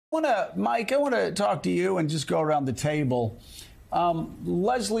Mike, I want to talk to you and just go around the table.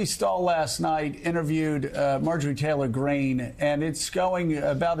 Lesley Stahl last night interviewed Marjorie Taylor Greene, and it's going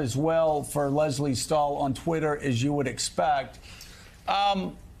about as well for Lesley Stahl on Twitter as you would expect.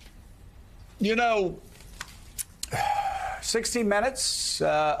 60 Minutes,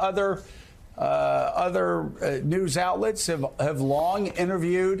 other news outlets have long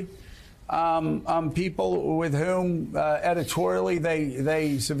interviewed people with whom editorially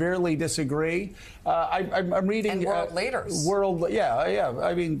they severely disagree. I'm reading and world leaders. World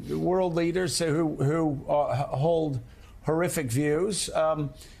leaders who hold horrific views.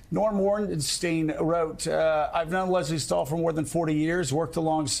 Norm Warnstein wrote, I've known Lesley Stahl for more than 40 years, worked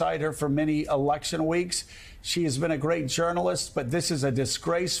alongside her for many election weeks. She has been a great journalist, but this is a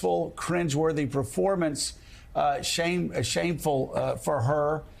disgraceful, cringeworthy performance, shameful for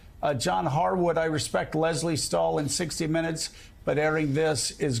her. John Harwood, I respect Lesley Stahl in 60 Minutes, but airing this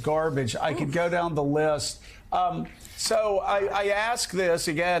is garbage. I could go down the list. So I ask this,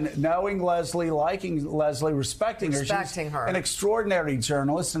 again, knowing Lesley, liking Lesley, respecting her. She's an extraordinary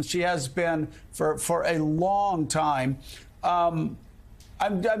journalist, and she has been for a long time. I'm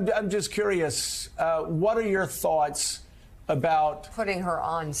just curious, what are your thoughts about putting her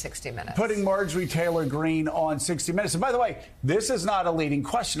on 60 Minutes? Putting Marjorie Taylor Greene on 60 Minutes. And by the way, this is not a leading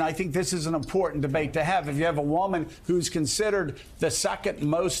question. I think this is an important debate to have. If you have a woman who's considered the second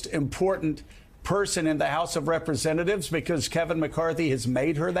most important person in the House of Representatives because Kevin McCarthy has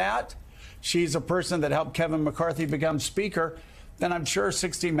made her that, she's a person that helped Kevin McCarthy become Speaker, then I'm sure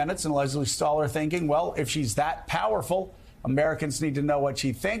 60 Minutes and Lesley Stahl are thinking, well, if she's that powerful, Americans need to know what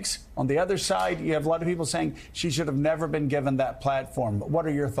she thinks. On the other side, you have a lot of people saying she should have never been given that platform. What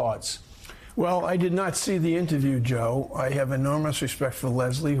are your thoughts? Well, I did not see the interview, Joe. I have enormous respect for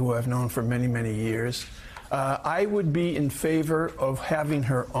Lesley, who I've known for many, many years. I would be in favor of having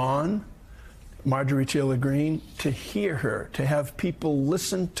her on, Marjorie Taylor Greene, to hear her, to have people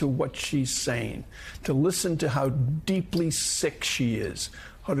listen to what she's saying, to listen to how deeply sick she is,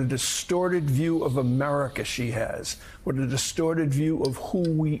 what a distorted view of America she has, what a distorted view of who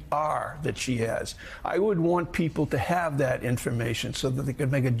we are that she has. I would want people to have that information so that they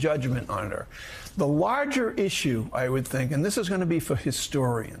could make a judgment on her. The larger issue, I would think, and this is going to be for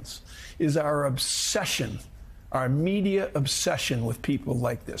historians, is our obsession, our media obsession with people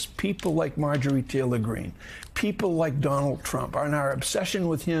like this, people like Marjorie Taylor Greene, people like Donald Trump. And our obsession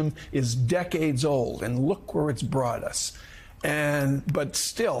with him is decades old, and look where it's brought us. But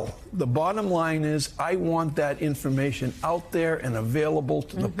still, the bottom line is I want that information out there and available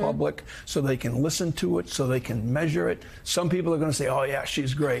to the public so they can listen to it, so they can measure it. Some people are going to say, oh, yeah,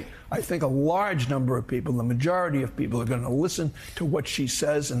 she's great. I think a large number of people, the majority of people, are going to listen to what she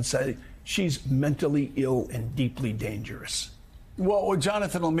says and say she's mentally ill and deeply dangerous. Well,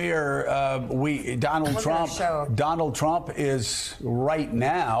 Jonathan Lemire, Donald Trump is right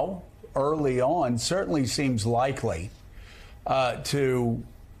now, early on, certainly seems likely to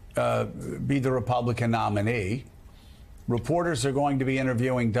be the Republican nominee. Reporters are going to be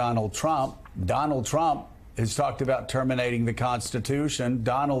interviewing Donald Trump. Donald Trump has talked about terminating the Constitution.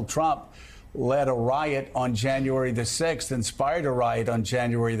 Donald Trump led a riot on January the 6th, inspired a riot on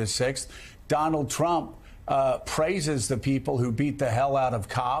January the 6th. Donald Trump praises the people who beat the hell out of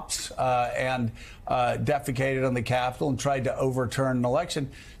cops and defecated on the Capitol and tried to overturn an election.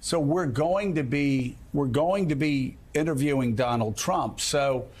 So we're going to be interviewing Donald Trump.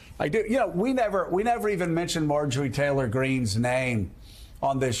 So I do, we never even mentioned Marjorie Taylor Greene's name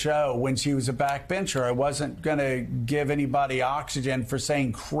on this show when she was a backbencher. I wasn't going to give anybody oxygen for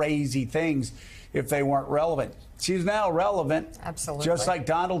saying crazy things if they weren't relevant. She's now relevant. Absolutely. Just like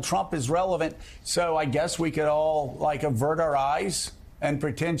Donald Trump is relevant. So I guess we could all avert our eyes and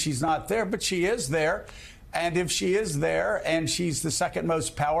pretend she's not there, but she is there. And if she is there and she's the second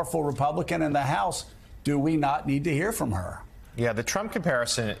most powerful Republican in the House, do we not need to hear from her? Yeah, the Trump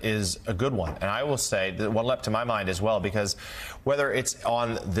comparison is a good one. And I will say that one leapt to my mind as well, because whether it's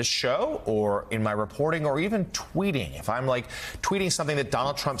on this show or in my reporting or even tweeting, if I'm tweeting something that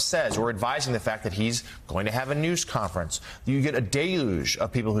Donald Trump says or advising the fact that he's going to have a news conference, you get a deluge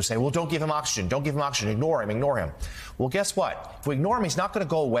of people who say, well, don't give him oxygen, ignore him. Well, guess what? If we ignore him, he's not going to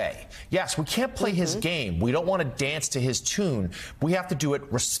go away. Yes, we can't play his game. We don't want to dance to his tune. We have to do it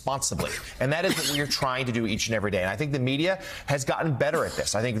responsibly. And that is what we are trying to do each and every day. And I think the media has gotten better at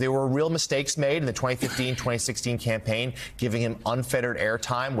this. I think there were real mistakes made in the 2015-2016 campaign, giving him him unfettered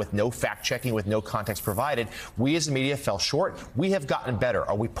airtime with no fact-checking, with no context provided. We as the media fell short. We have gotten better.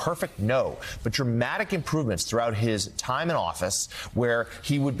 Are we perfect? No. But dramatic improvements throughout his time in office where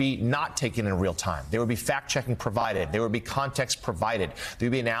he would be not taken in real time. There would be fact-checking provided. There would be context provided. There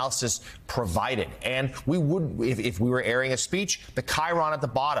would be analysis provided. And we would, if we were airing a speech, the chyron at the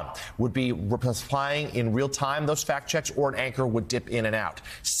bottom would be replying in real time those fact checks, or an anchor would dip in and out.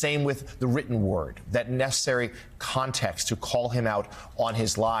 Same with the written word, that necessary context to call him out on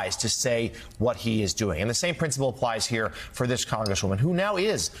his lies, to say what he is doing. And the same principle applies here for this Congresswoman, who now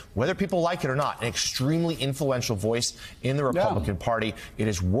is, whether people like it or not, an extremely influential voice in the Republican Party. It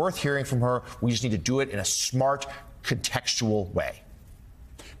is worth hearing from her. We just need to do it in a smart, contextual way.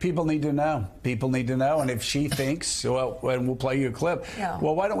 People need to know. People need to know. And if she thinks, well, and we'll play you a clip. Yeah.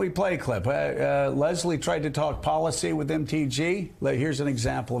 Well, why don't we play a clip? Leslie tried to talk policy with MTG. Here's an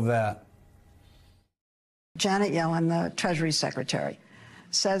example of that. Janet Yellen, the Treasury Secretary,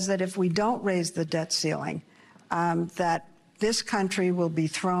 says that if we don't raise the debt ceiling, that this country will be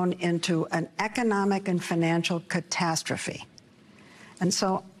thrown into an economic and financial catastrophe. And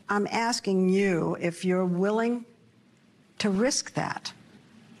so I'm asking you if you're willing to risk that.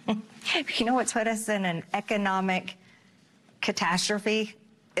 You know what's put us in an economic catastrophe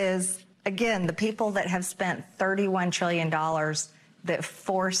is, again, the people that have spent $31 trillion that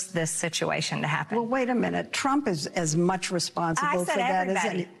forced this situation to happen. Well, wait a minute. Trump is as much responsible for that as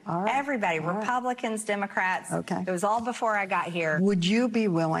any. All right. Everybody, all Republicans, right. Democrats. Okay. It was all before I got here. Would you be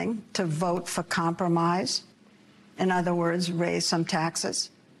willing to vote for compromise? In other words, raise some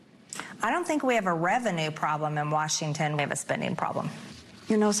taxes? I don't think we have a revenue problem in Washington. We have a spending problem.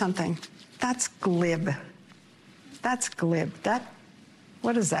 You know something? That's glib. That's glib.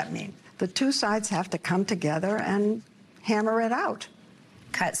 What does that mean? The two sides have to come together and hammer it out.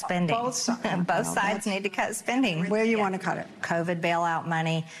 Cut spending. Both sides need to cut spending. Where you want to cut it? COVID bailout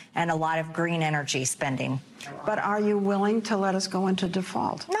money and a lot of green energy spending. But are you willing to let us go into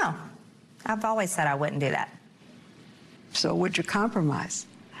default? No. I've always said I wouldn't do that. So would you compromise?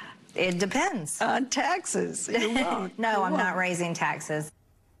 It depends. On taxes. You won't. No, I'm not raising taxes.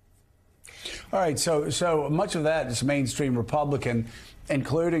 All right, so much of that is mainstream Republican,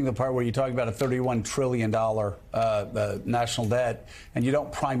 including the part where you talk about a $31 trillion national debt, and you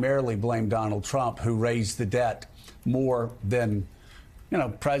don't primarily blame Donald Trump, who raised the debt more than,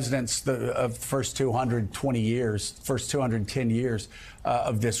 presidents of the first 220 years, first 210 years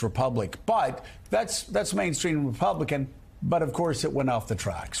of this republic. But that's mainstream Republican. But of course, it went off the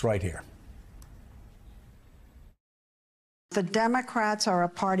tracks right here. The Democrats are a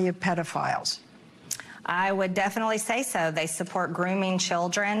party of pedophiles. I would definitely say so. They support grooming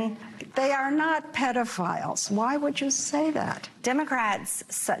children. They are not pedophiles. Why would you say that? Democrats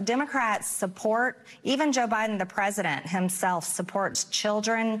support, even Joe Biden, the president himself, supports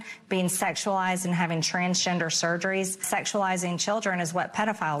children being sexualized and having transgender surgeries. Sexualizing children is what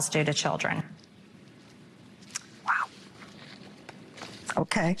pedophiles do to children. Wow.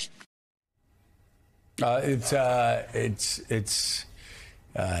 Okay. I think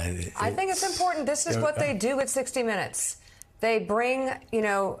it's important. This is what they do at 60 Minutes. They bring,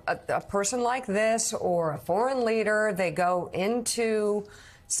 a person like this or a foreign leader. They go into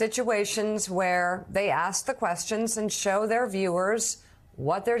situations where they ask the questions and show their viewers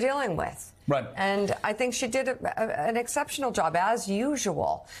what they're dealing with. Right. And I think she did an exceptional job, as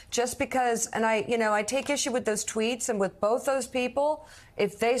usual. Just because, and I take issue with those tweets and with both those people.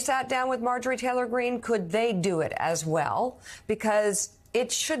 If they sat down with Marjorie Taylor Greene, could they do it as well? Because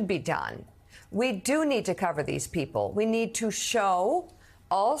it should be done. We do need to cover these people. We need to show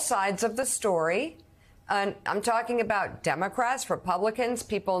all sides of the story. And I'm talking about Democrats, Republicans,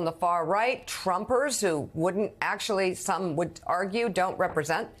 people in the far right, Trumpers who wouldn't actually, some would argue, don't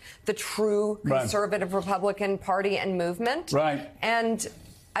represent the true conservative Republican Party and movement. Right. And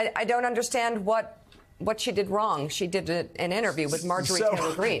I don't understand what she did wrong. She did an interview with Marjorie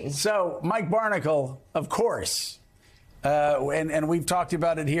Taylor Greene. So Mike Barnicle, of course, and we've talked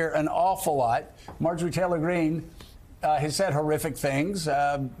about it here an awful lot. Marjorie Taylor Greene has said horrific things.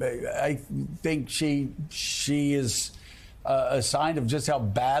 I think she is a sign of just how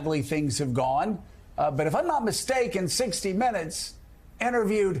badly things have gone. But if I'm not mistaken, 60 Minutes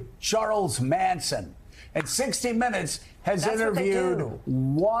interviewed Charles Manson. And 60 Minutes has interviewed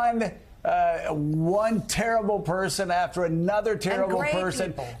one terrible person after another terrible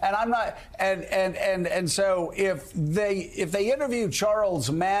person, people. And I'm not, and so if they interview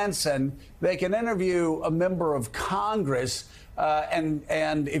Charles Manson, they can interview a member of Congress,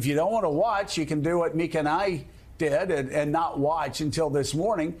 and if you don't want to watch, you can do what Mika and I did and not watch until this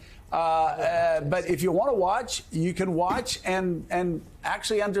morning. But if you want to watch, you can watch and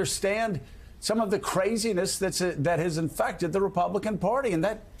actually understand some of the craziness that has infected the Republican Party. And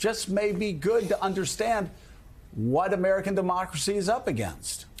that just may be good to understand what American democracy is up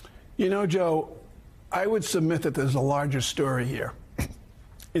against. You know, Joe, I would submit that there's a larger story here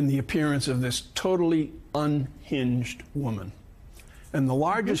in the appearance of this totally unhinged woman. And the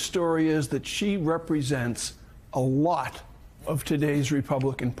largest story is that she represents a lot of today's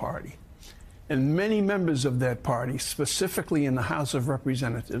Republican Party. And many members of that party, specifically in the House of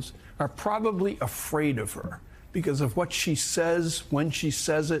Representatives, are probably afraid of her because of what she says, when she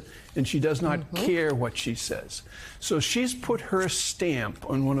says it, and she does not care what she says. So she's put her stamp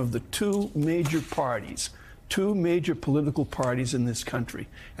on one of the two major parties, two major political parties in this country.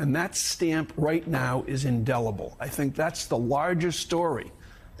 And that stamp right now is indelible. I think that's the larger story.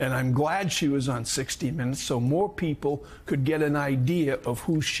 And I'm glad she was on 60 Minutes so more people could get an idea of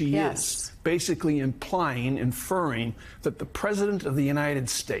who she is, basically inferring that the President of the United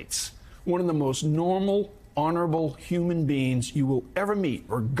States, one of the most normal, honorable human beings you will ever meet,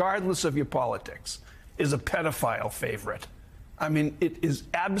 regardless of your politics, is a pedophile favorite. I mean, it is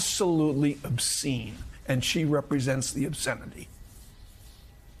absolutely obscene, and she represents the obscenity.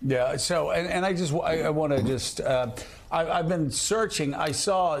 Yeah, so, and I want to just, I've been searching. I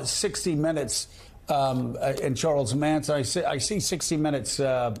saw 60 Minutes and Charles Manson. I see 60 Minutes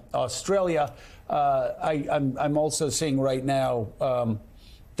Australia. I'm also seeing right now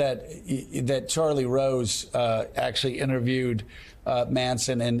that Charlie Rose actually interviewed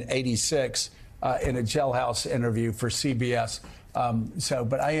Manson in '86 in a jailhouse interview for CBS.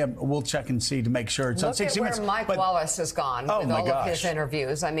 But we'll check and see to make sure it's on 60 Minutes. Look at where Mike Wallace has gone with all of his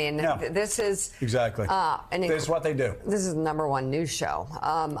interviews. I mean, this is... Exactly. This is what they do. This is the #1 news show.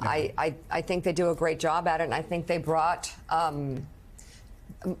 I think they do a great job at it, and I think they brought...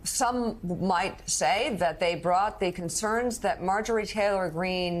 some might say that they brought the concerns that Marjorie Taylor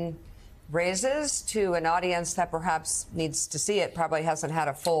Greene raises to an audience that perhaps needs to see it, probably hasn't had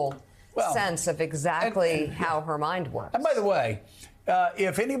a full... sense of exactly how her mind works. And by the way,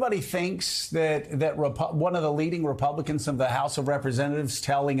 if anybody thinks that one of the leading Republicans of the House of Representatives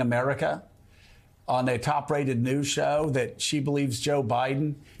telling America on a top-rated news show that she believes Joe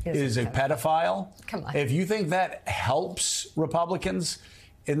Biden is a pedophile, come on. If you think that helps Republicans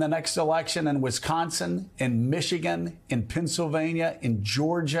in the next election in Wisconsin, in Michigan, in Pennsylvania, in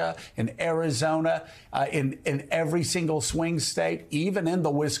Georgia, in Arizona, in every single swing state, even in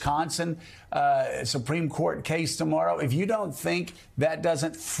the Wisconsin Supreme Court case tomorrow, if you don't think that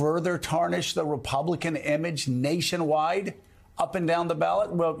doesn't further tarnish the Republican image nationwide, up and down the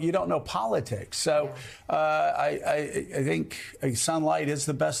ballot, well, you don't know politics. So I think sunlight is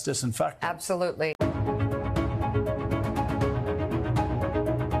the best disinfectant. Absolutely.